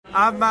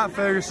I'm Matt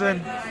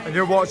Ferguson, and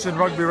you're watching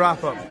Rugby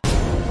Wrap-Up.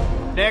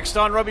 Next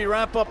on Rugby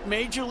Wrap-Up,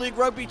 Major League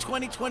Rugby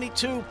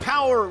 2022,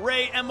 Power,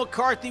 Ray, and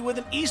McCarthy with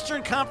an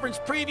Eastern Conference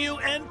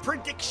preview and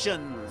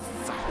predictions.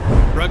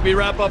 Rugby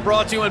Wrap-Up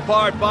brought to you in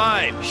part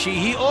by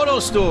Sheehy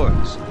Auto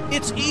Stores.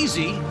 It's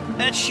easy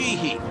at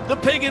Sheehy. The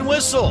Pig and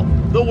Whistle,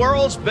 the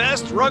world's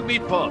best rugby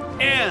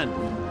pub.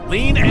 And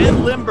Lean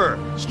and Limber,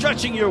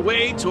 stretching your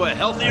way to a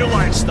healthier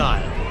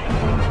lifestyle.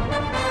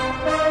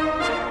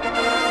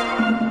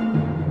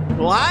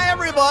 Well, hi,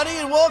 everybody,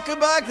 and welcome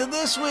back to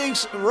this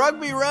week's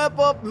Rugby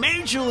Wrap-Up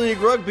Major League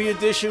Rugby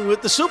edition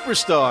with the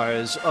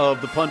superstars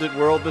of the pundit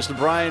world, Mr.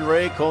 Brian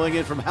Ray calling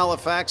in from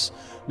Halifax,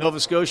 Nova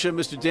Scotia,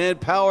 Mr. Dan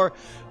Power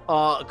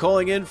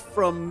calling in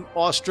from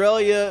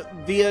Australia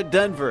via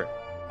Denver.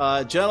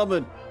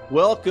 Gentlemen,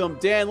 welcome.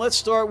 Dan, let's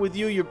start with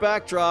you. Your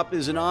backdrop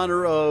is in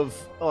honor of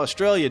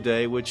Australia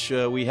Day, which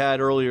we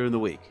had earlier in the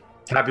week.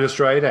 Happy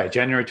Australia Day,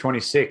 January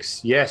 26th.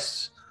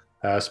 Yes,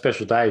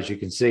 special day, as you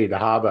can see, the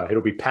harbour.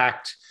 It'll be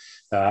packed.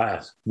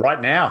 Right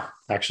now,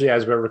 actually,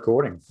 as we're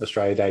recording,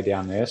 Australia Day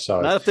down there.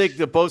 So I think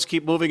the boats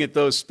keep moving at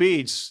those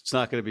speeds. It's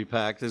not going to be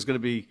packed. There's not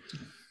going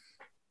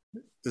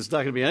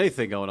to be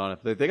anything going on.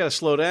 They got to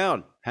slow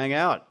down, hang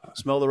out,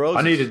 smell the roses.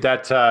 I needed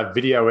that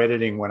video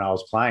editing when I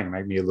was playing.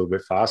 Make me a little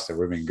bit faster.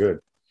 Would have been good.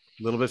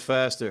 A little bit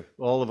faster,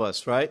 all of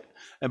us, right?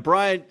 And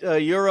Brian,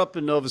 you're up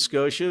in Nova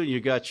Scotia.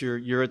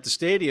 You're at the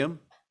stadium.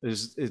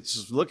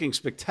 It's looking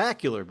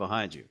spectacular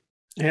behind you.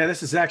 Yeah,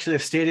 this is actually a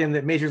stadium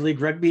that Major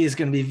League Rugby is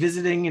going to be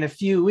visiting in a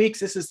few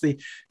weeks. This is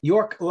the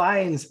York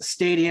Lions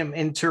Stadium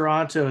in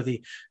Toronto,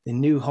 the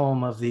new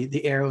home of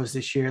the Arrows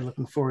this year.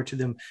 Looking forward to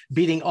them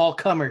beating all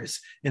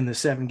comers in the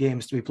 7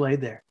 games to be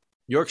played there.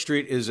 York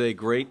Street is a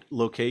great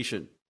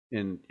location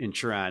in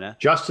Toronto.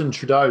 Justin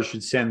Trudeau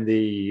should send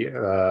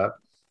the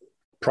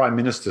Prime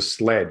Minister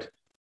sled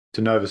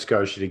to Nova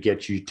Scotia to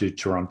get you to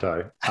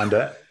Toronto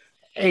under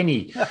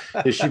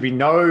there should be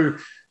no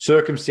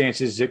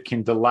circumstances that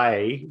can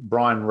delay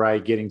Brian Ray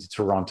getting to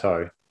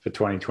Toronto for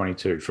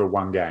 2022 for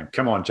one game.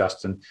 Come on,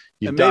 Justin.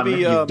 You've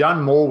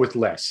done more with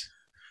less.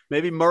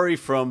 Maybe Murray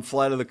from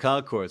Flight of the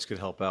Conchords could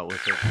help out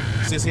with it.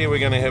 It says here we're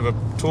going to have a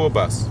tour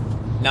bus.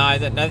 No,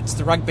 it's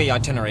the rugby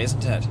itinerary,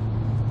 isn't it?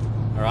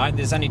 All right,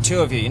 there's only 2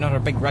 of you. You're not a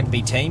big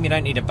rugby team. You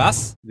don't need a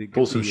bus.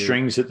 Pull some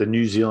strings at the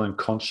New Zealand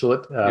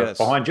consulate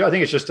behind you. I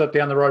think it's just up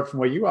down the road from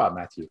where you are,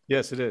 Matthew.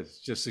 Yes, it is.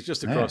 Just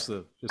across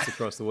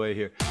the way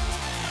here.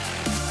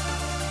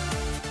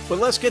 But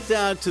let's get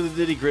down to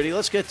the nitty-gritty.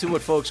 Let's get to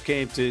what folks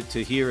came to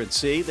hear and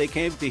see. They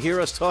came to hear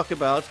us talk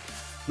about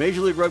Major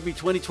League Rugby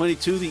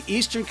 2022, the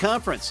Eastern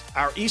Conference.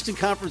 Our Eastern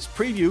Conference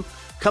preview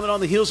coming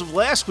on the heels of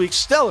last week's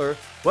stellar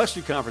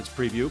Western Conference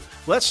preview.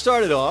 Let's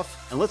start it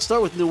off, and let's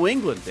start with New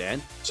England, Dan.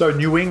 So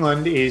New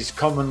England is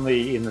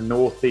commonly in the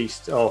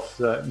northeast of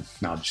the...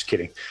 No, I'm just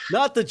kidding.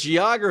 Not the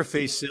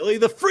geography, silly.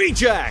 The Free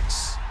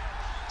Jacks.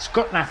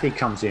 Scott Nathie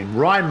comes in.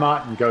 Ryan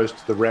Martin goes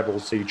to the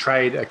Rebels. So you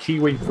trade a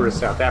Kiwi for a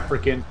South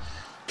African.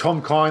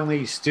 Tom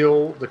Kindley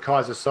still the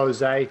Kaiser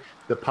Soze,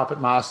 the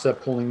puppet master,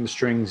 pulling the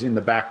strings in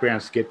the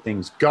background to get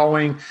things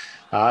going.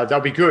 They'll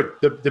be good.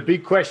 The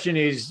big question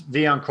is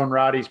Vian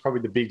Conradi is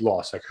probably the big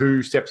loss. Like,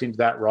 who steps into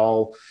that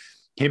role?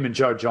 Him and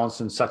Joe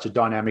Johnson, such a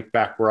dynamic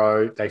back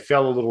row. They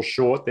fell a little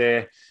short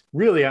there.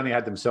 Really only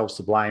had themselves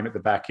to blame at the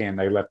back end.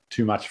 They left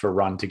too much for a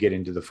run to get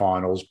into the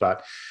finals,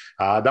 but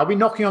they'll be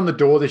knocking on the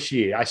door this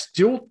year. I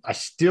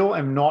still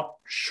am not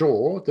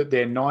sure that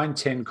their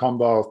 9-10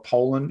 combo of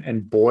Poland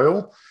and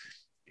Boyle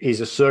is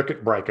a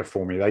circuit breaker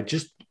for me. They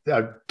just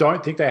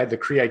don't think they had the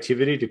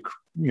creativity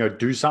to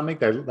do something.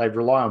 They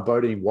rely on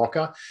Bodie and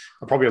Walker,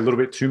 probably a little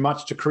bit too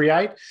much to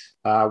create,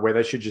 where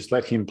they should just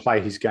let him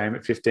play his game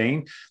at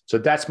 15. So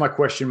that's my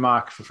question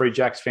mark for Free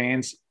Jacks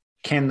fans.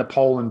 Can the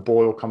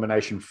Poland-Boyle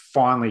combination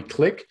finally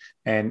click,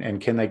 and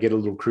can they get a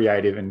little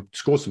creative and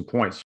score some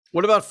points?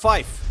 What about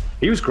Fife?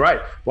 He was great.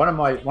 One of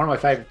my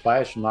favorite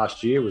players from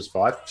last year was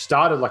Fife.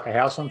 Started like a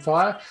house on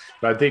fire,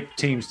 but I think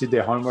teams did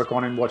their homework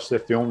on him, watched their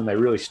film, and they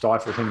really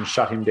stifled him and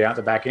shut him down at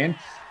the back end,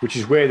 which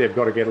is where they've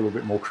got to get a little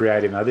bit more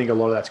creative. And I think a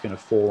lot of that's going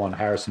to fall on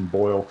Harrison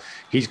Boyle.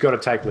 He's got to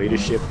take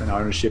leadership and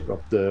ownership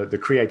of the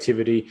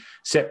creativity,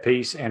 set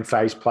piece, and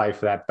phase play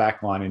for that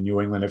back line in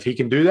New England. If he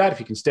can do that, if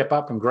he can step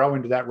up and grow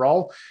into that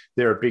role,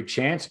 they're a big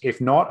chance.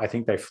 If not, I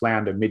think they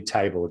flounder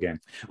mid-table again.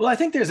 Well, I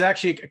think there's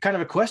actually kind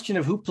of a question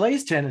of who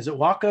plays 10. Is it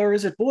Walker or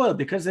is it Boyle?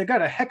 Because they've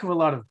got a heck of a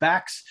lot of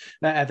backs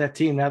at that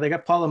team. Now they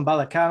got Paul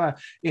Mbalakana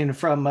in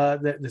from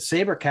the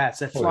Sabercats,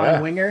 that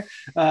flying winger.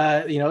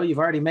 You've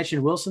already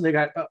mentioned Wilson. They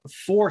got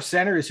 4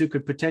 centers who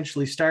could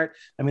potentially start.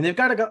 I mean, they've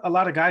got a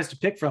lot of guys to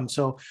pick from.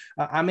 So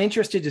I'm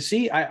interested to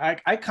see.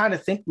 I kind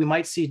of think we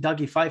might see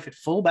Dougie Fife at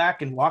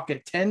fullback and Walker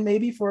at 10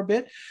 maybe for a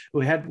bit.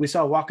 We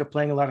saw Walker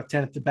playing a lot of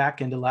 10 at the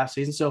back end of last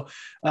season. So,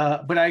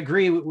 but I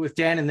agree with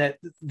Dan in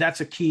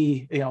that's a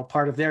key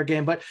part of their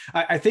game. But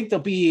I think they'll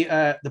be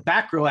the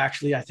back row.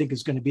 Actually, I think think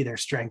is going to be their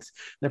strength.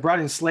 They brought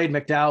in Slade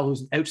McDowell,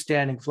 who's an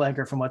outstanding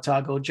flanker from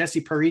Otago.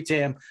 Jesse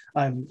Parite,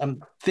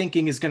 I'm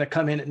thinking is going to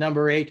come in at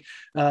number 8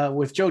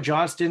 with Joe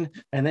Johnston.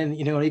 And then,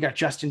 you got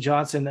Justin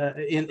Johnson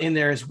in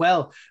there as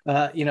well.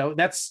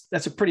 That's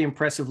a pretty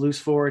impressive loose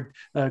forward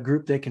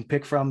group they can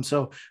pick from.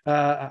 So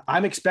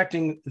I'm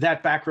expecting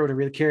that back row to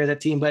really carry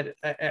that team. But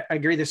I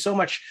agree, there's so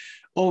much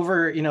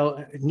over,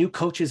 new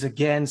coaches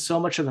again, so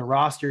much of the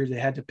roster, they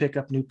had to pick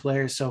up new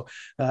players. So,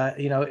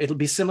 it'll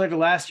be similar to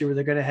last year where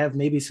they're going to have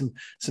maybe some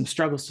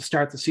struggles to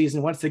start the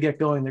season. Once they get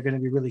going, they're going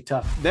to be really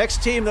tough.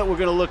 Next team that we're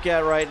going to look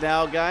at right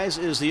now, guys,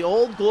 is the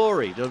Old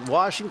Glory, the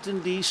Washington,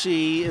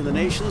 D.C., in the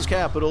nation's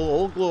capital,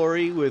 Old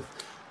Glory, with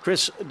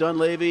Chris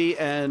Dunleavy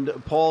and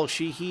Paul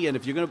Sheehy. And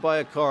if you're going to buy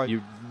a car,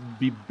 you'd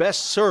be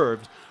best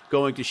served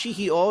going to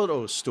Sheehy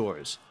Auto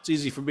Stores. It's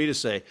easy for me to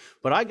say,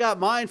 but I got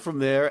mine from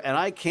there, and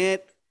I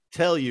can't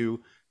tell you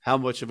how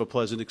much of a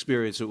pleasant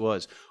experience it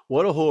was.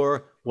 What a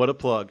whore, what a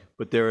plug,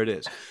 but there it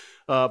is.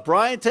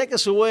 Brian, take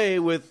us away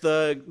with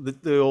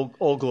the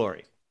Old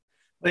Glory.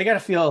 Well, you got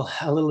to feel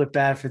a little bit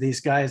bad for these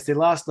guys. They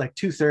lost like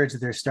 2/3 of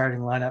their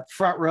starting lineup.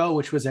 Front row,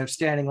 which was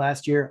outstanding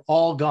last year,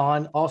 all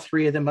gone. All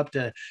 3 of them up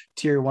to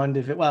tier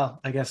 1 well,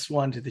 I guess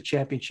 1 to the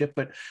championship,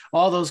 but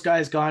all those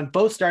guys gone.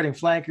 Both starting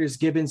flankers,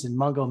 Gibbons and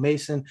Mungo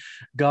Mason,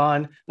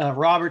 gone.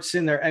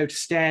 Robertson, their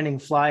outstanding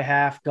fly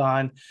half,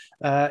 gone.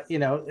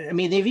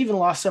 They've even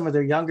lost some of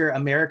their younger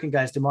American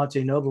guys.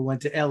 DeMonte Noble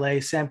went to LA.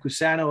 Sam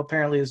Cusano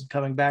apparently isn't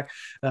coming back.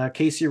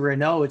 Casey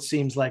Renault, it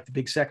seems like the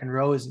big second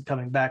row, isn't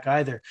coming back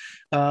either.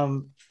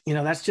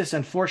 That's just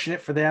unfortunate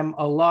for them.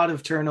 A lot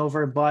of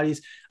turnover in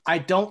bodies. I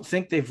don't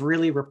think they've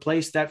really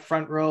replaced that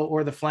front row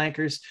or the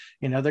flankers.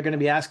 They're going to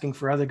be asking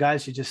for other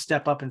guys to just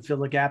step up and fill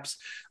the gaps.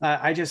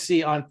 I just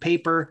see on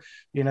paper,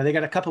 they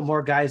got a couple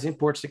more guys,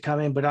 imports to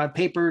come in, but on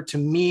paper, to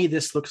me,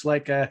 this looks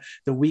like the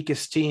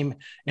weakest team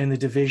in the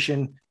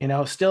division.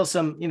 Still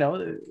some,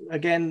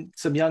 again,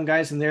 some young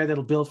guys in there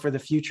that'll build for the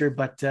future,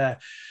 but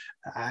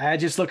I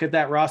just look at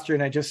that roster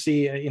and I just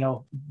see,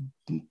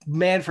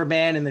 man for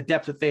man and the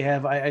depth that they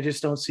have. I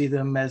just don't see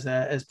them as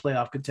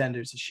playoff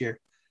contenders this year.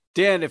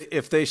 Dan,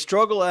 if they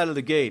struggle out of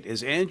the gate,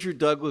 is Andrew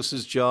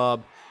Douglas's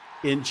job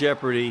in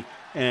jeopardy?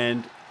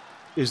 And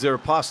is there a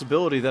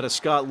possibility that a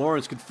Scott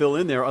Lawrence could fill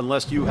in there,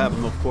 unless you have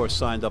him, of course,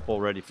 signed up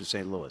already for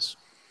St. Louis?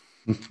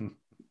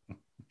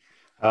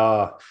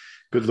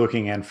 Good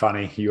looking and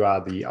funny. You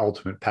are the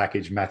ultimate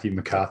package, Matthew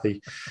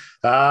McCarthy.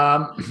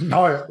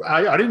 No,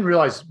 I didn't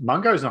realize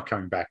Mungo's not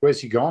coming back. Where's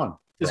he gone?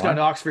 He's gone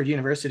to Oxford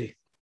University.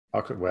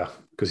 Well,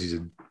 because he's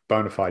a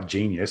bona fide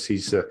genius.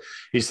 He's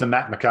the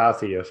Matt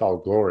McCarthy of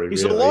Old Glory.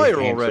 He's really. A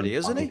lawyer already,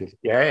 isn't he?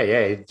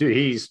 Yeah.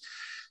 Dude,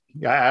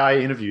 I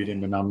interviewed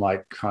him and I'm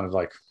like, kind of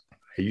like,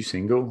 are you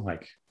single?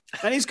 Like,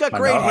 and he's got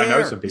great hair. I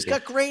know some people. He's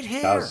got great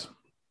hair.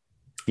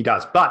 He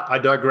does. But I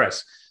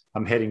digress.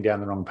 I'm heading down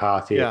the wrong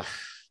path here.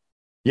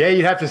 Yeah,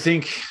 you'd have to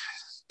think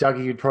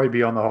Dougie would probably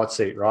be on the hot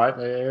seat, right?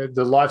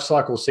 The life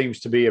cycle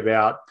seems to be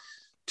about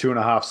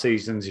 2.5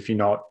 seasons if you're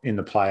not in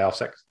the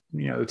playoffs.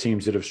 The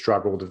teams that have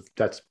struggled,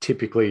 that's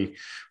typically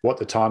what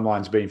the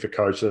timeline's been for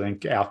coach. I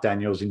think Alf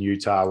Daniels in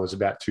Utah was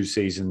about 2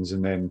 seasons,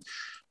 and then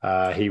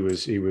he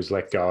was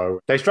let go.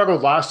 They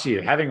struggled last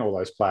year having all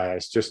those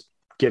players, just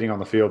getting on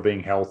the field,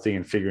 being healthy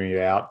and figuring it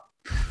out.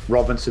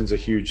 Robinson's a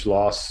huge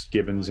loss.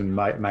 Gibbons and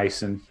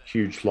Mason,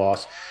 huge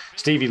loss.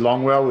 Stevie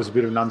Longwell was a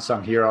bit of an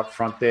unsung hero up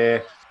front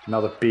there.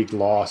 Another big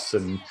loss.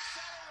 And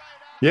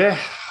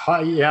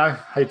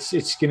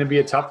it's going to be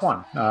a tough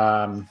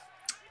one.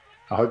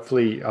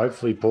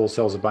 Hopefully Paul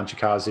sells a bunch of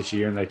cars this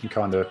year and they can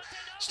kind of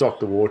stock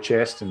the war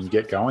chest and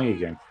get going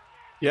again.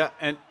 Yeah,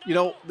 and,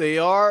 they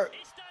are,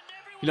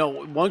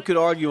 one could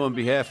argue on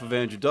behalf of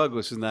Andrew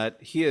Douglas in that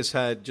he has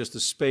had just a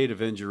spate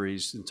of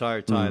injuries the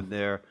entire time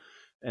there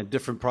and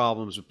different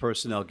problems with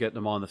personnel getting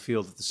them on the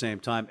field at the same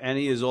time. And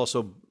he has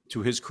also,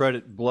 to his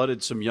credit,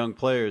 blooded some young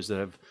players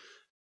that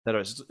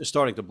are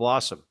starting to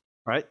blossom,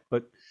 right?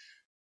 But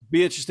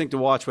be interesting to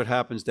watch what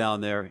happens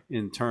down there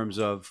in terms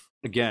of,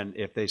 again,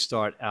 if they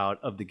start out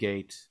of the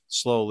gate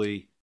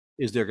slowly,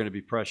 is there going to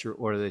be pressure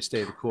or do they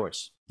stay the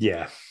course?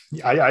 Yeah.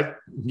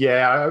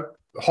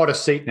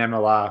 Hottest seat in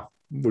MLR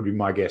would be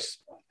my guess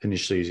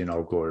initially is in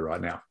Old Glory right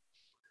now.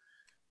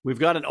 We've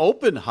got an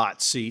open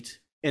hot seat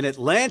in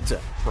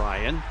Atlanta,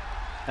 Brian.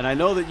 And I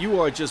know that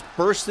you are just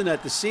bursting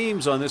at the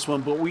seams on this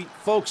one, but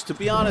folks, to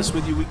be honest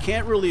with you, we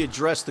can't really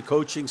address the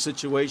coaching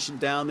situation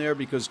down there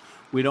because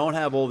we don't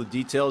have all the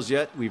details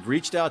yet. We've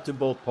reached out to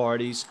both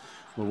parties.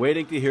 We're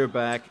waiting to hear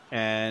back,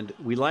 and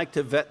we like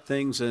to vet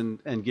things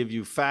and give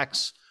you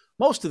facts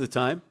most of the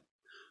time.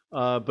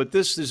 But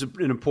this is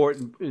an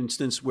important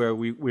instance where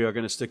we are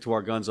going to stick to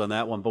our guns on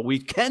that one. But we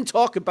can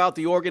talk about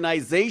the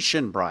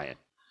organization, Brian.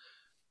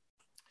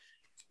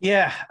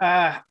 Yeah,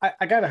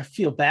 I got to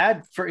feel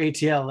bad for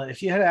ATL.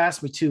 If you had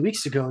asked me 2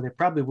 weeks ago, they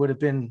probably would have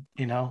been,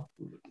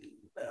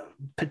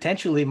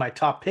 potentially my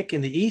top pick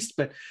in the East.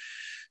 But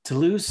to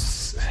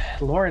lose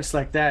Lawrence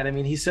like that, I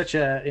mean, he's such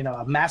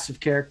a massive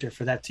character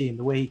for that team.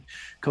 The way he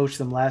coached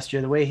them last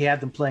year, the way he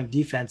had them playing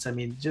defense, I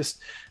mean,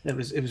 just it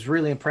was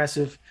really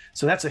impressive.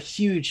 So that's a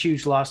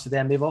huge loss to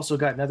them. They've also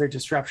got another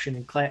disruption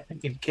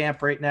in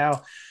camp right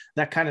now.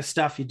 That kind of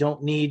stuff you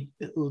don't need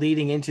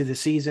leading into the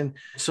season.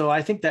 So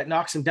I think that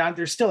knocks them down.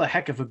 They're still a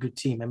heck of a good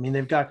team. I mean,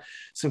 they've got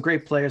some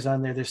great players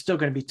on there. They're still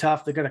going to be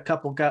tough. They've got a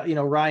couple guys,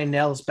 Ryan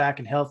Nell's back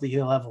and healthy.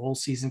 He'll have a whole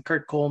season.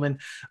 Kurt Coleman,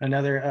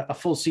 a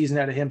full season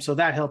out of him. So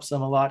that helps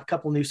them a lot. A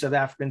couple new South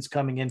Africans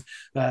coming in.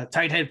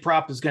 Tight head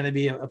prop is going to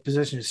be a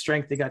position of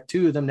strength. They got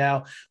two of them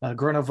now,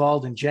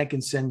 Grunewald and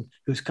Jenkinson,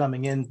 who's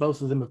coming in.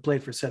 Both of them have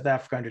played for South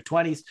Africa under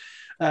 20s.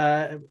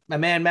 My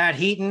man Matt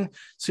Heaton,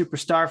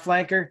 superstar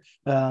flanker.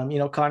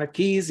 Connor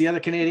Keys, the other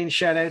Canadian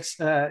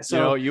shutouts.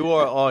 So you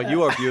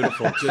are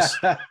beautiful. Just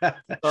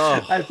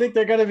I think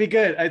they're going to be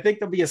good. I think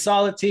they'll be a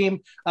solid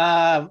team.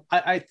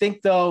 I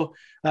think though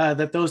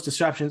that those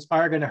disruptions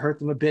are going to hurt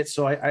them a bit.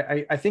 So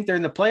I think they're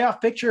in the playoff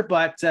picture,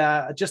 but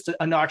just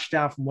a notch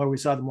down from where we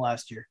saw them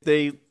last year.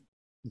 They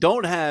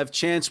don't have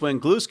Chance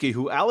Wengluski,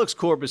 who Alex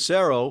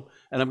Corbacero,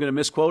 and I'm going to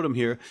misquote him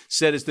here,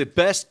 said is the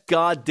best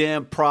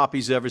goddamn prop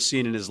he's ever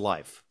seen in his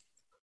life.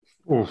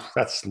 Oh,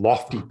 that's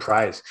lofty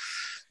praise.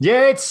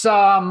 Yeah, it's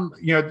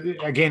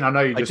again, I know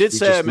you just. I did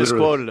say I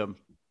misquoted him.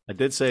 I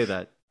did say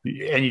that.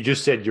 And you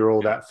just said you're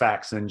all that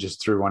facts and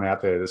just threw one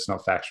out there that's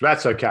not factual.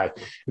 That's okay.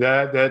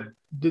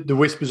 The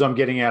whispers I'm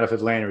getting out of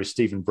Atlanta is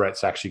Stephen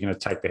Brett's actually going to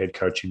take the head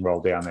coaching role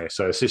down there.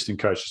 So assistant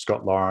coach is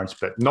Scott Lawrence,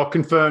 but not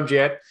confirmed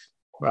yet.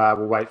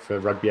 We'll wait for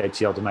Rugby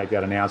ATL to make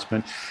that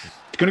announcement.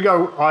 It's going to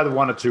go either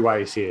one or two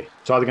ways here.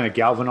 It's either going to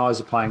galvanise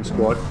the playing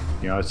squad.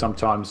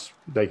 Sometimes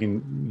they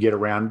can get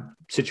around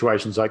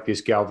situations like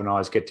this,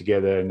 galvanise, get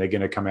together, and they're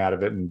going to come out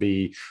of it and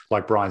be,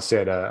 like Brian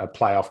said, a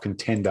playoff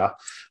contender.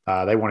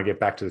 They want to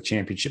get back to the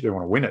championship. They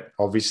want to win it,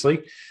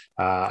 obviously.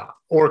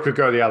 Or it could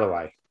go the other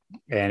way.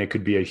 And it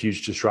could be a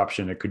huge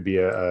disruption. It could be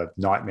a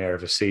nightmare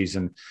of a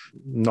season,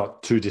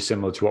 not too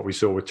dissimilar to what we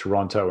saw with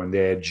Toronto and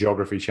their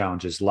geography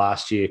challenges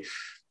last year.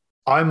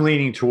 I'm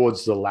leaning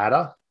towards the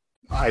latter.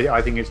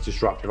 I think it's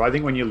disruptive. I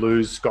think when you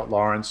lose Scott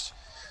Lawrence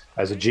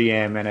as a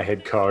GM and a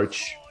head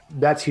coach,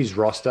 that's his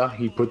roster.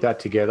 He put that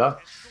together.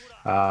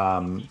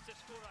 I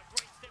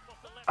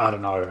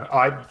don't know.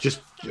 I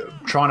just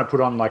trying to put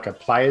on like a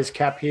player's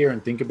cap here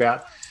and think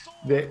about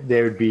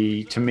there would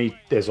be, to me,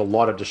 there's a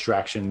lot of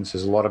distractions.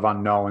 There's a lot of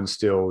unknowns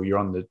still. You're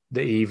on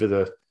the eve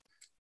of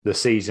the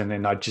season,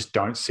 and I just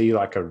don't see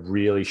like a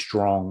really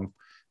strong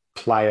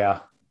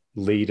player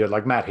leader.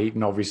 Like Matt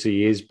Heaton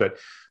obviously is, but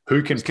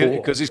who can,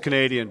 because he's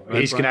Canadian, right,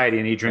 he's Brian?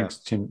 Canadian, he drinks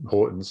Tim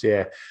Hortons,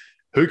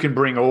 who can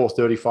bring all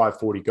 35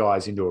 40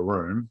 guys into a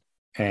room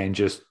and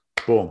just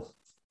boom,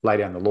 lay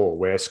down the law,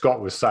 where Scott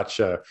was such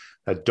a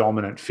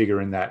dominant figure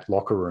in that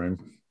locker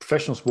room.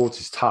 Professional sports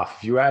is tough.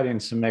 If you add in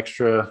some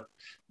extra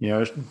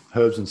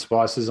herbs and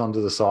spices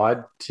onto the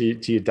side to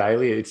your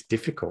daily, it's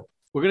difficult.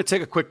 We're going to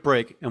take a quick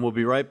break, and we'll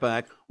be right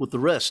back with the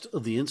rest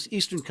of the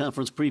Eastern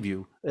Conference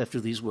preview after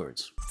these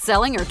words.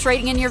 Selling or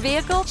trading in your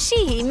vehicle?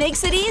 Sheehy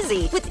makes it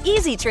easy. With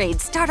Easy Trade,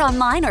 start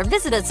online or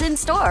visit us in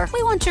store.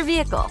 We want your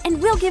vehicle,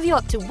 and we'll give you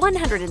up to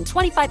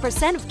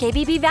 125% of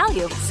KBB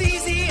value. It's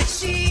easy at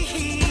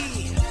Sheehy.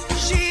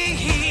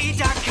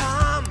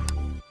 Sheehy.com.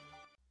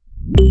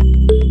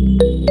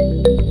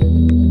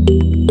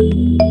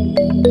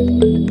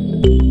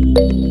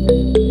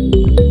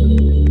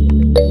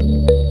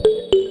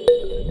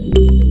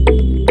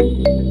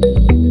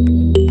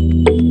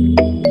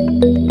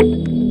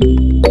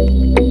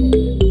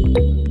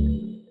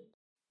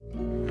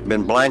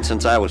 Been blind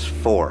since I was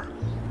 4,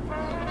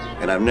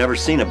 and I've never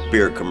seen a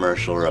beer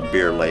commercial or a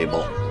beer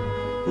label.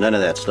 None of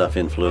that stuff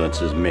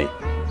influences me.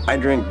 I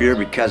drink beer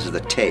because of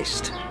the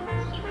taste,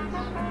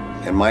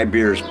 and my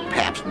beer's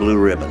Pabst Blue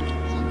Ribbon.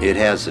 It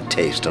has the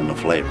taste and the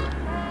flavor.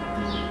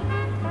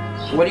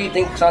 What do you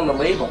think's on the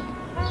label?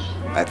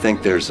 I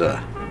think there's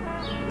a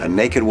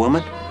naked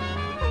woman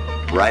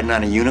riding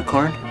on a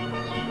unicorn,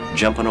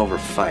 jumping over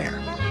fire.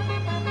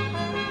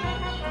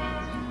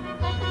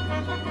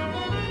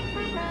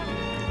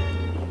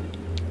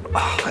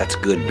 Oh, that's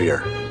good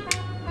beer.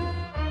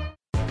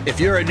 If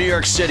you're in New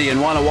York City and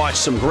want to watch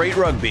some great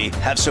rugby,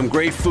 have some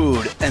great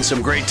food, and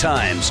some great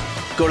times,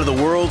 go to the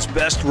world's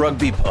best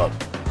rugby pub,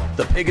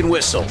 the Pig and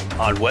Whistle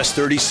on West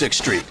 36th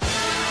Street.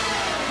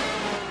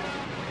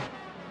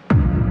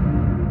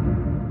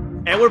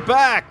 And we're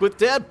back with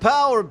Dad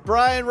Power,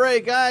 Brian Ray.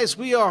 Guys,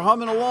 we are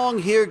humming along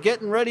here,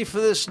 getting ready for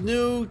this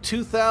new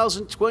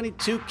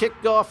 2022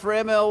 kickoff for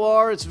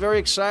MLR. It's very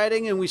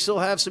exciting, and we still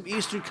have some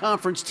Eastern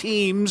Conference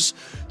teams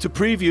to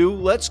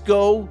preview. Let's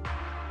go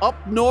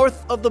up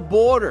north of the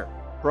border.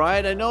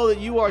 Brian, I know that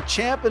you are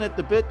chomping at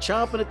the bit.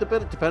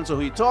 It depends on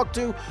who you talk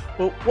to.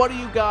 But what do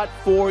you got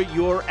for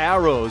your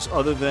Arrows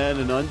other than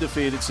an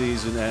undefeated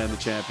season and the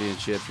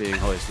championship being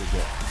hoisted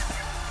there?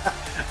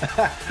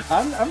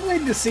 I'm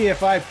waiting to see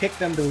if I pick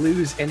them to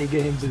lose any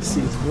games this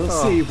season. We'll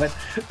see. But,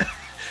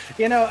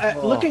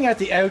 Looking at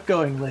the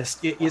outgoing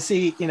list, you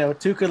see,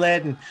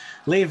 Tukuled and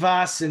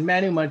Levas and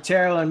Manu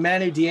Montero and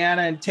Manu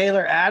Diana and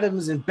Taylor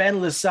Adams and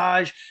Ben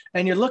Lesage.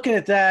 And you're looking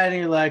at that and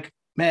you're like,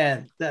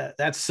 man,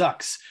 that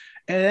sucks.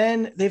 And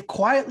then they've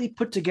quietly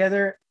put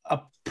together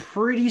a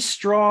pretty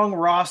strong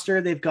roster.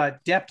 They've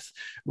got depth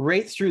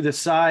right through the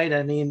side.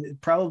 I mean,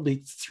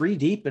 probably 3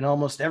 deep in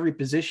almost every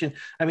position.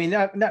 I mean,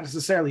 not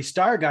necessarily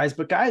star guys,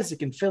 but guys that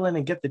can fill in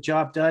and get the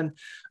job done.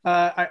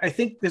 I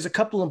think there's a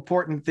couple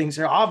important things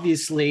there.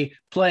 Obviously,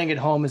 playing at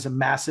home is a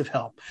massive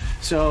help.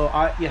 So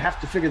you have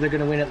to figure they're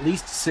going to win at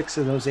least 6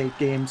 of those 8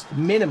 games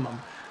minimum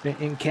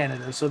in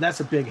Canada. So that's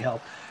a big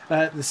help.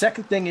 The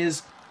second thing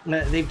is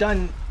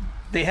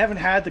they haven't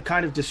had the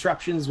kind of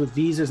disruptions with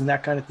visas and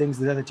that kind of things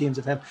that other teams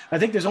have had. I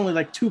think there's only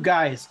like 2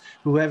 guys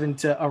who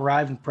haven't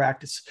arrived in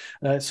practice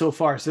so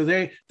far. So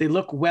they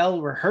look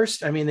well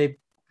rehearsed. I mean, they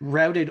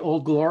routed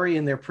Old Glory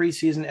in their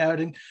preseason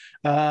outing.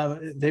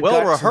 They've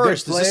well got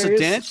rehearsed. Is this a players.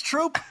 Dance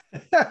troupe?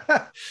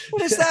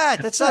 What is that?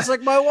 That sounds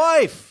like my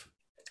wife.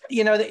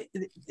 They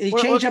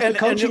change up the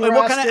coaching and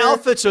roster. what kind of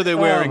outfits are they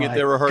wearing at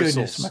their rehearsals?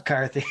 Goodness,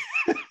 McCarthy.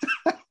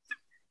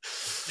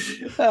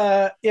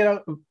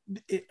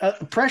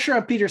 Pressure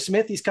on Peter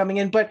Smith. He's coming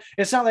in, but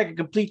it's not like a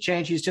complete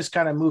change. He's just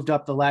kind of moved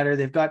up the ladder.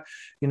 They've got,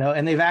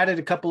 and they've added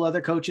a couple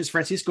other coaches.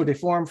 Francisco de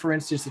Form, for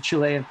instance, the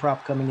Chilean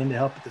prop coming in to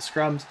help with the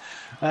scrums.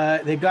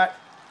 They've got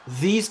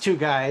these 2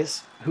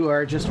 guys who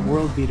are just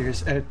world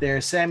beaters out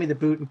there. Sammy the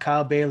Boot and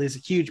Kyle Bailey is a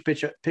huge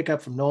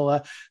pickup from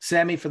NOLA.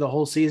 Sammy for the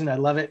whole season. I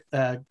love it.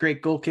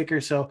 Great goal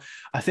kicker. So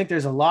I think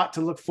there's a lot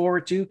to look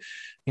forward to.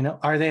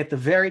 Are they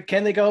at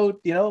can they go,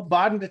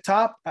 bottom to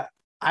top?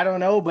 I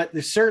don't know, but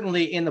they're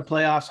certainly in the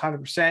playoffs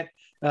 100%.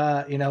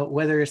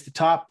 Whether it's the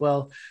top,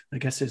 well, I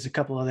guess there's a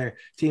couple other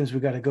teams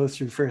we've got to go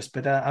through first,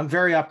 but I'm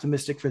very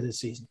optimistic for this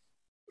season.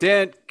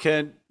 Dan,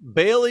 can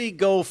Bailey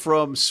go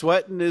from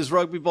sweating his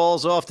rugby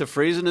balls off to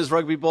freezing his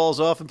rugby balls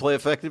off and play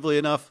effectively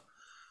enough?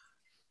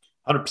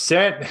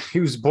 100%. He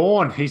was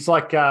born. He's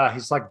like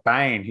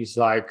Bane. He's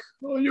like,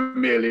 oh, you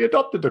merely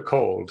adopted the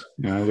cold.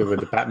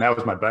 With the pattern. That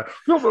was my bad.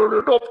 You merely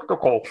adopted the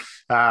cold.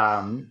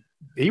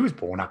 He was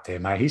born up there,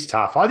 mate. He's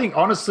tough. I think,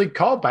 honestly,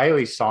 Kyle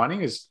Bailey's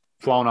signing has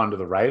flown under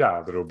the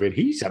radar a little bit.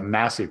 He's a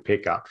massive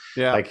pickup.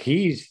 Yeah. Like,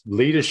 he's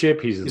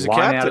leadership, his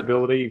line-out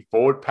ability,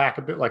 forward pack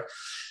a bit. Like,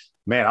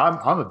 man,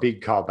 I'm a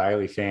big Kyle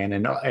Bailey fan.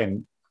 And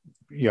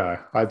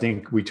I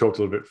think we talked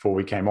a little bit before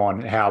we came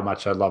on how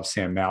much I love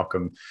Sam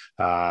Malcolm,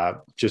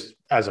 just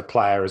as a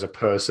player, as a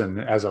person,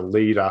 as a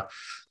leader.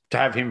 To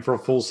have him for a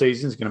full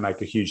season is going to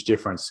make a huge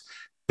difference.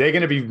 They're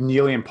going to be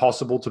nearly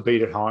impossible to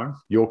beat at home.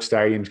 York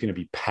Stadium's going to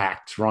be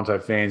packed. Toronto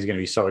fans are going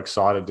to be so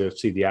excited to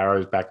see the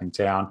Arrows back in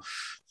town.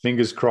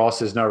 Fingers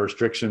crossed there's no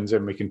restrictions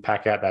and we can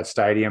pack out that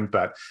stadium.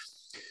 But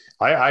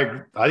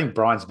I think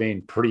Brian's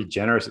been pretty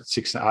generous at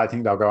 6. I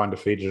think they'll go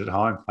undefeated at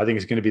home. I think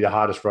it's going to be the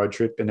hardest road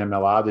trip in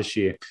MLR this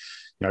year.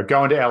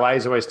 Going to LA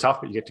is always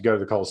tough, but you get to go to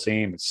the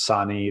Coliseum. It's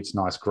sunny. It's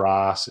nice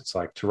grass. It's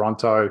like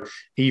Toronto,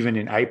 even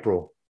in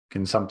April,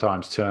 can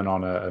sometimes turn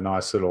on a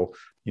nice little,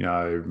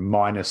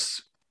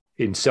 minus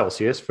in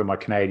Celsius for my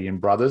Canadian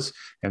brothers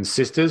and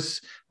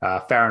sisters,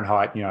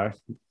 Fahrenheit,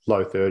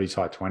 low 30s,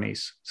 high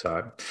 20s.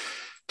 So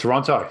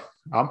Toronto,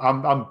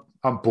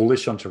 I'm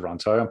bullish on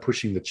Toronto. I'm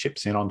pushing the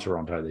chips in on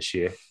Toronto this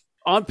year.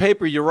 On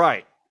paper, you're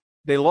right.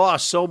 They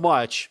lost so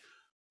much,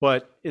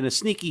 but in a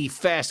sneaky,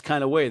 fast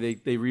kind of way,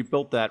 they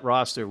rebuilt that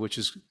roster, which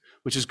is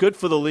good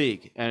for the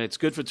league and it's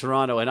good for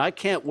Toronto. And I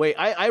can't wait.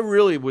 I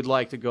really would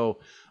like to go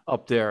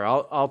up there.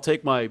 I'll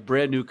take my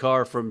brand new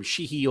car from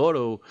Sheehy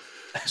Auto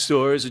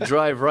stores and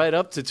drive right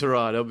up to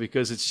Toronto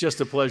because it's just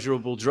a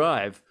pleasurable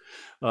drive.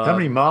 How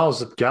many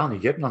miles a gallon are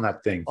you getting on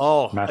that thing?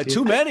 Matthew?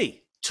 Too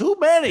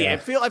many. Yeah.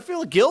 I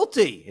feel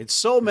guilty. It's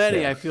so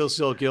many. Yeah. I feel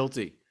so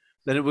guilty.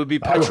 Then it would be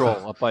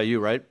petrol up by you,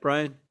 right,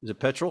 Brian? Is it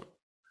petrol?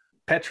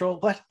 Petrol?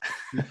 What?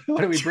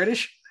 What are we,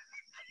 British?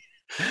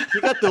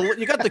 You got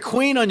the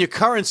Queen on your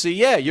currency.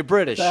 Yeah, you're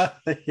British.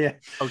 Yeah.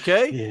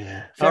 Okay?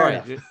 Yeah.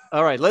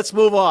 All right. Let's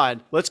move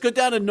on. Let's go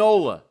down to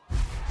NOLA.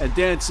 And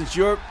Dan, since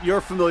you're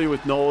familiar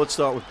with NOLA, let's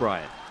start with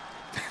Brian.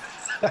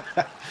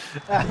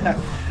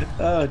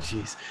 Oh,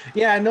 geez.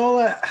 Yeah,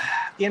 NOLA,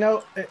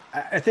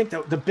 I think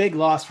the big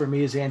loss for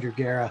me is Andrew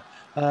Guerra.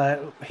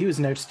 He was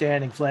an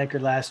outstanding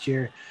flanker last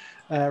year.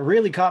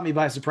 Really caught me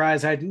by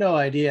surprise. I had no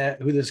idea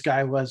who this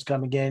guy was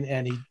coming in,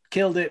 and he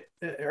killed it,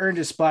 earned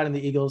his spot in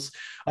the Eagles.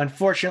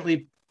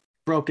 Unfortunately,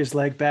 broke his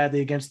leg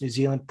badly against New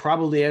Zealand,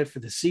 probably out for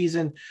the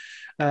season.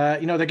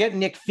 They're getting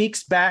Nick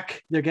Feeks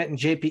back. They're getting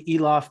JP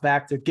Eloff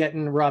back. They're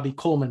getting Robbie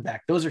Coleman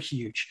back. Those are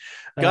huge.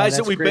 Guys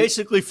that we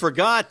basically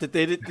forgot that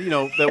they did,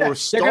 that were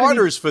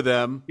starters for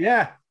them.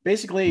 Yeah.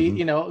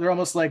 Basically, they're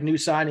almost like new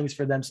signings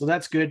for them. So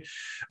that's good.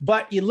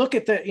 But you look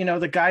at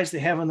the guys they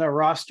have on their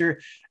roster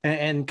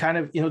and kind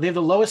of, they have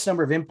the lowest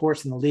number of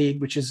imports in the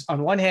league, which is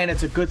on one hand,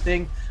 it's a good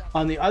thing.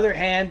 On the other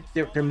hand,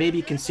 they're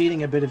maybe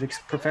conceding a bit of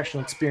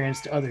professional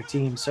experience to other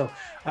teams. So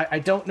I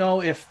don't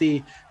know if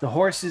the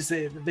horses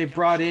they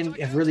brought in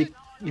have really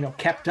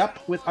kept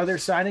up with other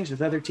signings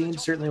with other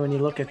teams. Certainly when you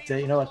look at,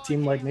 a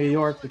team like New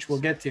York, which we'll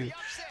get to,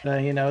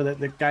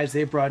 the guys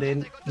they brought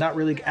in, not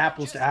really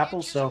apples to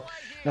apples. So,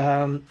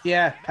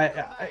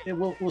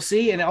 we'll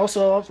see. And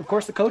also, of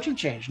course, the coaching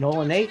change.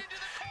 Nolan Nate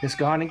is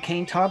gone and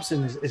Kane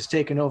Thompson is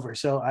taken over.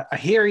 So I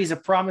hear he's a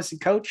promising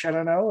coach. I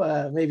don't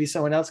know. Maybe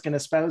someone else can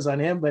espouse on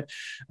him. But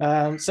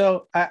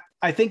so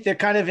I think they're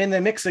kind of in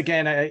the mix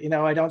again.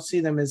 I don't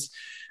see them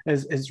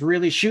as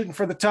really shooting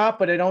for the top,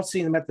 but I don't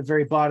see them at the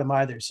very bottom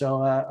either.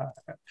 So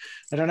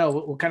I don't know.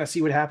 We'll kind of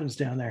see what happens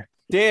down there.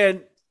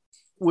 Dan,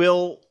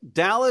 will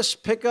Dallas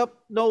pick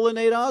up Nolan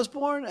Nate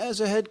Osborne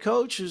as a head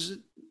coach?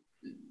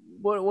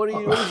 What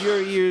is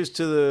your ears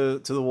to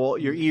the wall?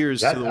 Your ears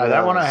to the wall.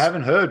 That one I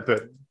haven't heard,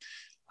 but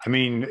I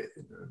mean,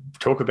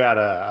 talk about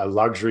a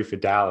luxury for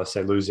Dallas.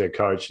 They lose their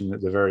coach, and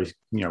they're very,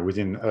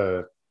 within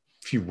a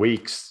few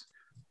weeks,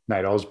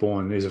 Nate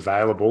Osborne is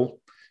available.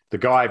 The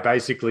guy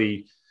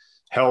basically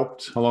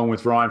helped, along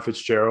with Ryan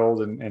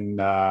Fitzgerald and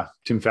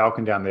Tim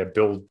Falcon down there,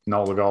 build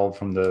Nola Gold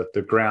from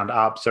the ground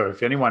up. So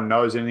if anyone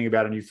knows anything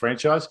about a new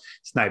franchise,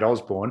 it's Nate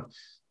Osborne,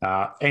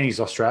 and he's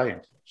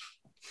Australian.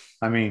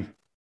 I mean,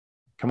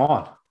 come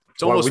on.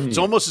 It's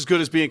almost as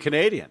good as being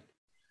Canadian.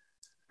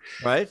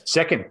 Right?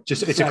 Second.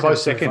 It's a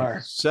close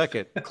second.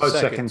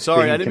 Second.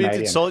 Sorry, I didn't mean to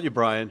insult you,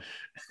 Brian.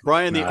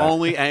 Brian, the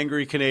only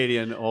angry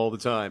Canadian all the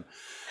time.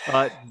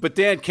 But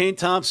Dan, Kane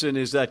Thompson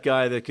is that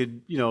guy that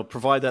could,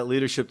 provide that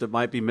leadership that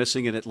might be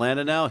missing in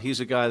Atlanta now. He's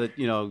a guy that,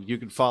 you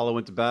can follow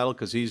into battle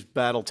because he's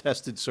battle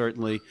tested,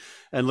 certainly,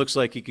 and looks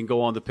like he can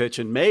go on the pitch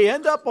and may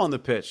end up on the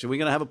pitch. Are we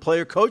going to have a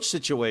player coach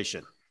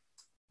situation?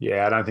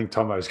 Yeah, I don't think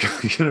Tomo's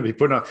going to be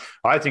putting on.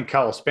 I think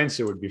Carl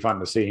Spencer would be fun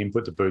to see him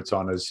put the boots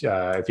on as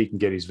if he can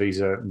get his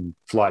visa and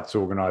flights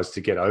organised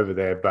to get over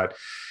there. But,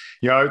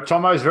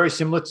 Tomo is very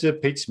similar to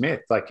Pete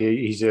Smith. Like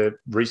he's a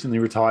recently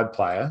retired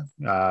player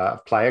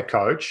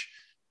coach,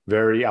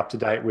 very up to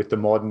date with the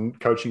modern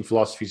coaching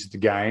philosophies of the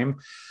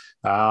game.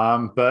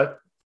 But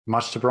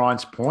much to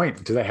Brian's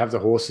point, do they have the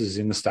horses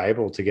in the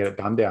stable to get it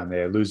done down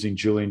there? Losing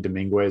Julian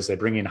Dominguez, they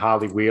bring in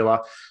Harley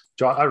Wheeler.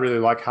 I really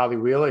like Harley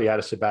Wheeler. He had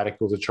a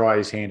sabbatical to try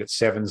his hand at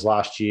sevens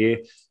last year.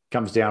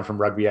 Comes down from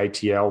rugby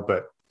ATL,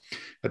 but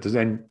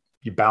then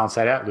you balance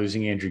that out,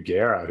 losing Andrew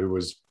Guerra, who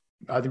was,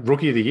 I think,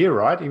 rookie of the year,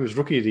 right? He was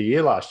rookie of the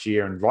year last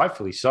year, and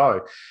rightfully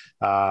so.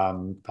 I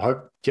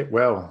hope get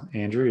well,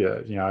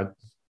 Andrew. I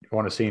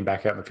want to see him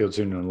back out in the field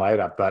sooner than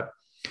later. But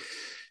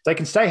they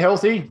can stay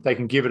healthy. They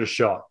can give it a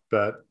shot,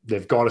 but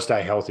they've got to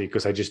stay healthy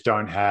because they just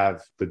don't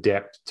have the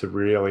depth to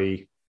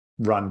really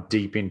run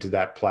deep into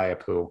that player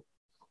pool.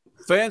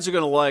 Fans are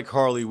going to like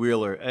Harley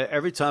Wheeler.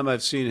 Every time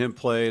I've seen him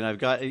play, and I've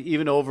got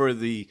even over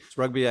the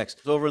Rugby X,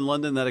 over in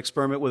London, that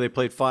experiment where they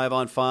played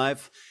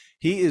 5-on-5,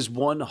 he is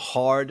one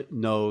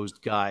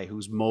hard-nosed guy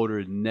whose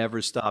motor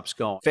never stops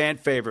going. Fan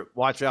favorite.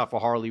 Watch out for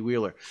Harley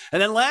Wheeler. And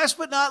then last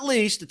but not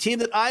least, a team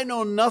that I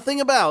know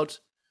nothing about,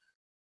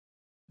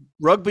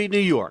 Rugby New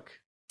York.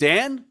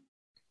 Dan?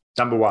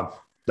 Number one.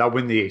 They'll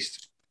win the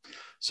East.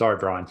 Sorry,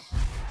 Brian.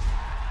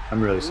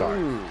 I'm really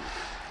sorry.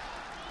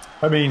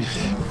 I mean,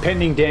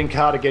 pending Dan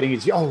Carter getting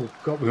his... Oh,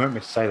 God, we weren't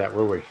meant to say that,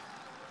 were we?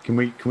 Can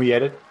we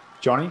edit,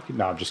 Johnny?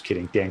 No, I'm just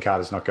kidding. Dan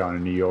Carter's not going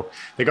to New York.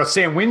 They got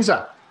Sam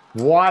Windsor.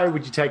 Why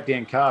would you take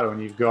Dan Carter when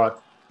you've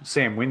got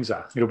Sam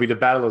Windsor? It'll be the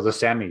battle of the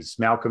Sammies.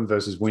 Malcolm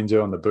versus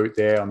Windsor on the boot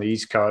there on the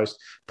East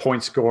Coast.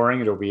 Point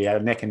scoring. It'll be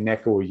neck and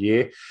neck all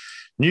year.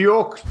 New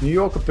York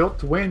are built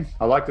to win.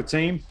 I like the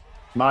team.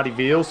 Marty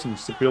Veal, some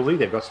stability.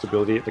 They've got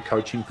stability at the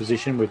coaching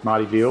position with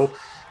Marty Veal.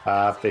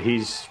 But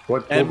he's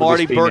and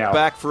Marty Burke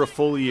back for a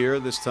full year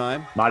this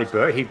time. Marty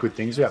Burke, he had good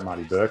things about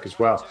Marty Burke as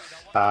well.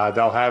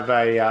 They'll have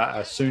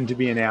a soon to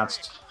be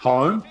announced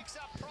home.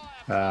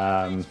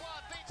 I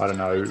don't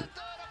know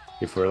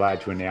if we're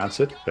allowed to announce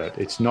it, but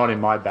it's not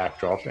in my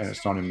backdrop and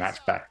it's not in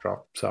Matt's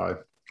backdrop. So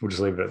we'll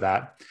just leave it at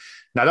that.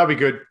 No, that'll be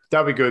good.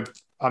 That'll be good.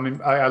 I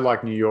mean, I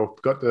like New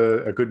York. Got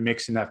a good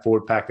mix in that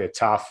forward pack. They're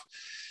tough.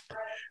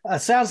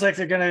 Sounds like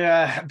they're going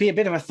to be a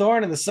bit of a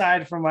thorn in the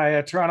side for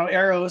my Toronto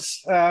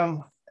Arrows.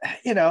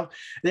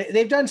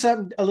 They've done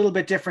something a little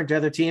bit different to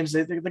other teams.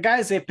 The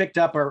guys they've picked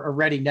up are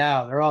ready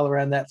now. They're all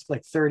around that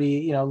like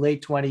 30,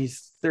 late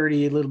 20s,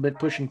 30, a little bit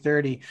pushing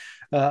 30.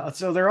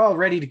 So they're all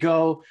ready to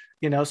go,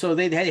 so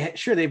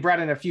they brought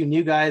in a few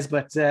new guys,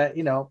 but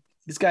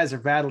these guys are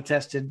battle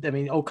tested. I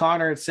mean,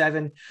 O'Connor at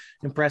 7,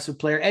 impressive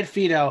player. Ed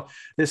Fido,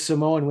 this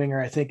Samoan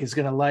winger, I think is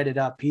going to light it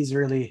up. He's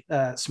really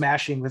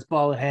smashing with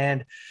ball in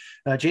hand.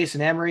 Jason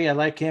Emery, I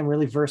like him,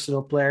 really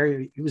versatile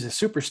player. He was a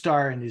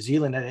superstar in New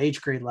Zealand at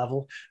age grade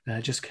level.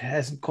 Just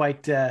hasn't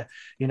quite,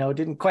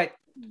 didn't quite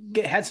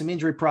had some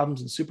injury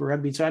problems in Super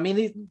Rugby. So, I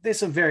mean, there's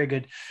some very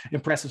good,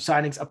 impressive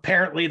signings.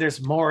 Apparently,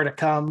 there's more to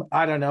come.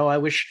 I don't know. I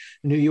wish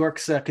New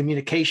York's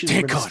communications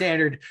were the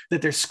standard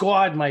that their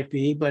squad might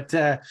be. But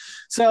they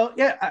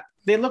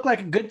look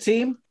like a good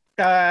team.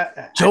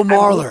 Joe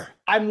Marler.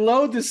 I'm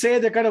loath to say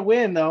they're going to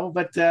win, though,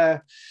 but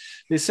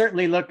they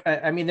certainly look.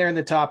 I mean, they're in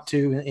the top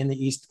 2 in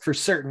the East for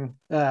certain.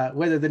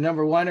 Whether they're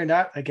number 1 or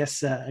not, I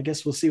guess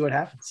we'll see what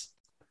happens.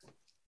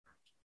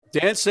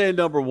 Dan's saying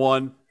number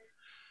 1.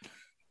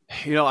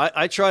 You know,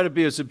 I try to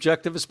be as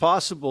objective as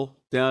possible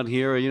down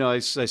here. You know, I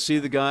see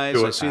the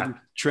guys, I see them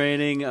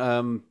training.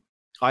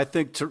 I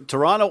think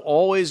Toronto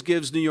always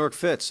gives New York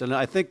fits, and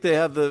I think they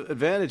have the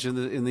advantage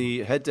in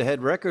the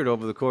head-to-head record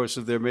over the course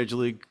of their major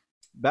league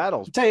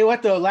battles. I'll tell you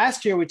what, though,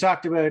 last year we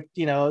talked about,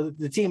 you know,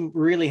 the team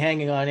really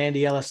hanging on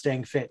Andy Ellis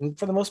staying fit, and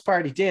for the most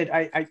part he did.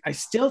 I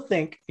still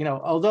think, you know,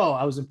 although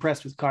I was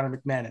impressed with Connor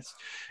McManus,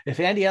 if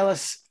Andy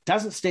Ellis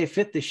doesn't stay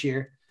fit this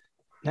year,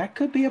 that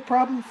could be a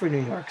problem for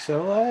New York.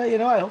 So, you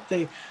know, I hope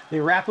they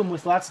wrap him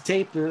with lots of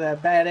tape or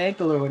that bad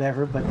ankle or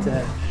whatever, but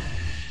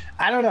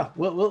I don't know.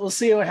 We'll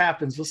see what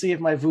happens. We'll see if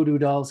my voodoo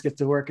dolls get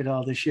to work at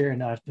all this year or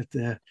not,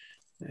 but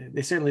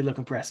they certainly look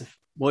impressive.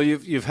 Well,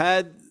 you've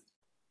had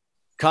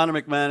Connor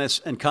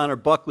McManus and Connor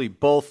Buckley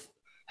both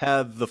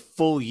have the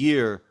full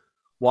year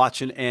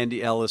watching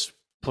Andy Ellis,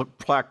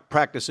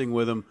 practicing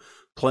with him,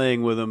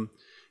 playing with him.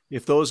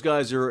 If those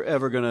guys are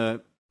ever going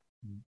to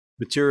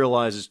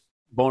materialize as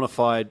bona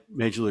fide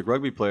Major League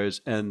Rugby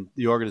players, and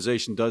the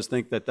organization does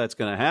think that that's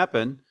going to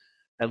happen,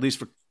 at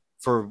least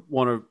for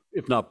one or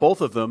if not both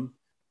of them,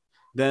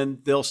 then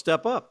they'll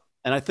step up.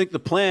 And I think the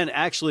plan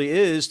actually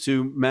is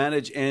to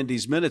manage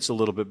Andy's minutes a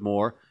little bit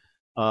more.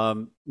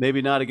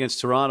 Maybe not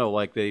against Toronto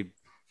like they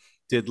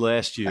did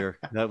last year.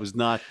 That was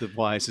not the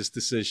wisest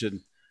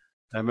decision.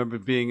 I remember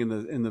being in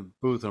the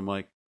booth. I'm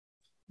like,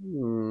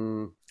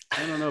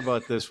 I don't know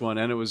about this one.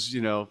 And it was,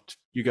 you know,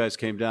 you guys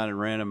came down and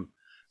ran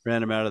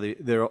him out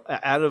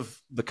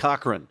of the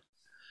Cochrane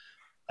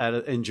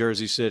in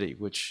Jersey City,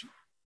 which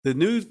the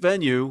new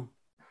venue,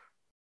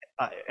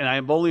 and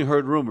I've only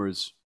heard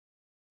rumors,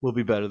 will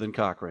be better than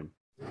Cochrane.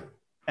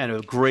 And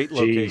a great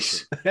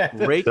location.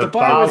 The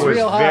bar was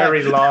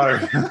very low.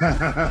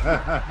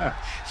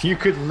 You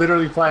could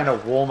literally play in a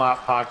Walmart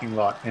parking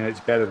lot, and it's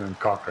better than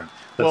Cochrane.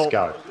 Let's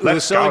go. The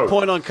selling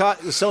point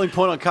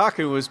on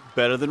Cochrane was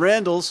better than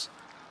Randall's,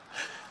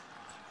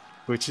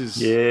 which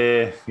is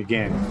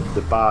again,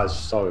 the bar's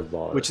so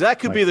low. Which that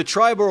could be the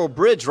Triborough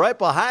Bridge right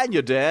behind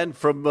you, Dan,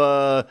 from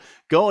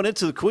going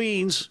into the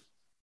Queens,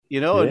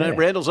 you know, and then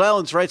Randall's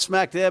Island's right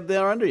smack dab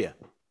there under you.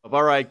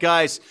 All right,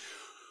 guys.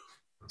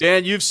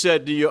 Dan, you've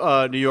said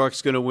New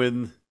York's going to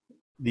win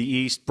the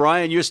East.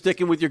 Brian, you're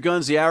sticking with your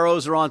guns. The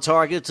arrows are on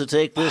target to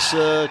take this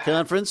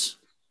conference.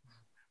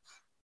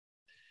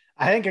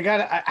 I think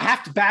I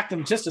have to back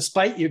them just to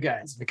spite you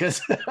guys,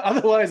 because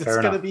otherwise it's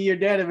going to be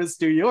unanimous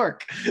New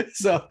York.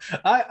 So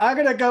I'm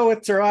going to go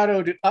with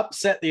Toronto to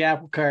upset the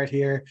apple cart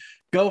here,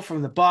 go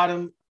from the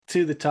bottom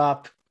to the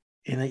top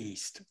in the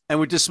East. And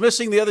we're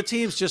dismissing the other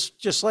teams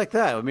just like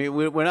that. I mean,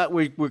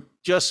 we're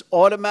just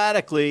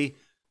automatically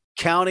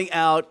counting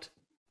out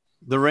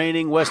the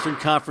reigning Western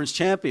Conference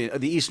champion,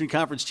 the Eastern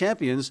Conference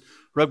champions,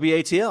 Rugby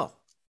ATL.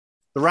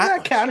 I'm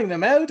not counting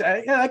them out.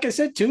 Like I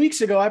said 2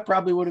 weeks ago, I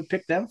probably would have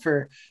picked them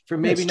for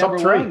maybe number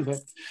one. But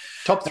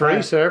top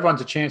three, so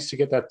everyone's a chance to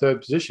get that third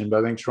position.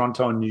 But I think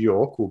Toronto and New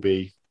York will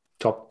be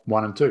top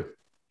 1 and 2.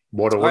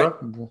 Order. Right.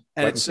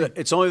 And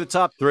it's only the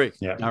top three.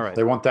 Yeah. All right.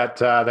 They want that.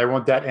 They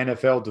want that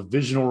NFL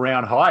divisional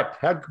round hype.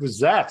 How good was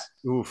that?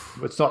 Oof.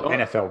 It's not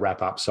NFL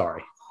wrap up.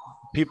 Sorry.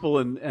 People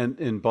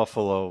in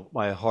Buffalo,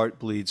 my heart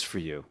bleeds for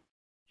you.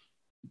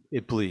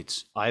 It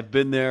bleeds. I've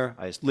been there.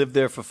 I lived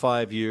there for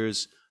 5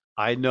 years.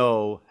 I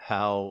know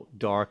how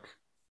dark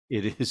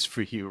it is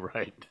for you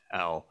right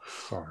now.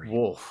 Sorry.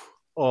 Wolf.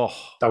 Oh,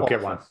 they'll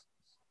get one.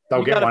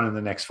 They'll get one in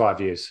the next 5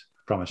 years.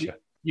 Promise you.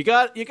 You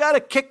got to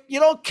kick. You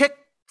don't kick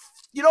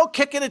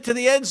it into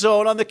the end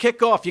zone on the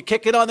kickoff. You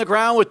kick it on the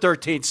ground with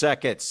 13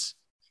 seconds.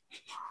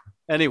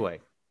 Anyway,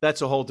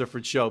 that's a whole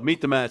different show.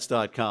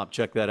 MeetTheMats.com.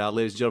 Check that out,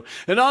 ladies and gentlemen.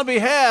 And on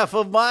behalf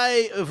of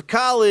my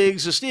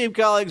colleagues, esteemed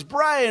colleagues,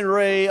 Brian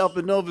Ray up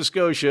in Nova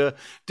Scotia,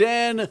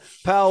 Dan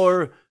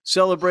Power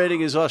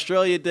celebrating his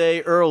Australia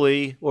Day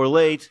early or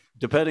late,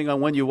 depending on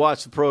when you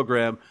watch the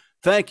program.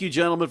 Thank you,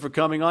 gentlemen, for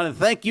coming on, and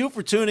thank you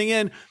for tuning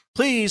in.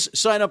 Please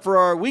sign up for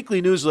our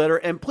weekly newsletter,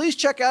 and please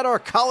check out our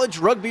college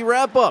rugby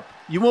wrap-up.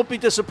 You won't be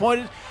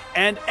disappointed.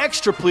 And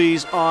extra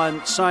please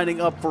on signing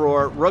up for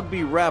our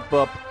rugby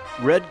wrap-up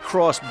Red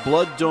Cross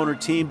blood donor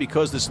team,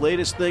 because this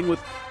latest thing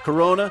with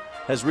Corona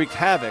has wreaked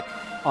havoc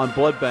on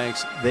blood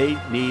banks. They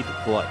need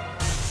blood.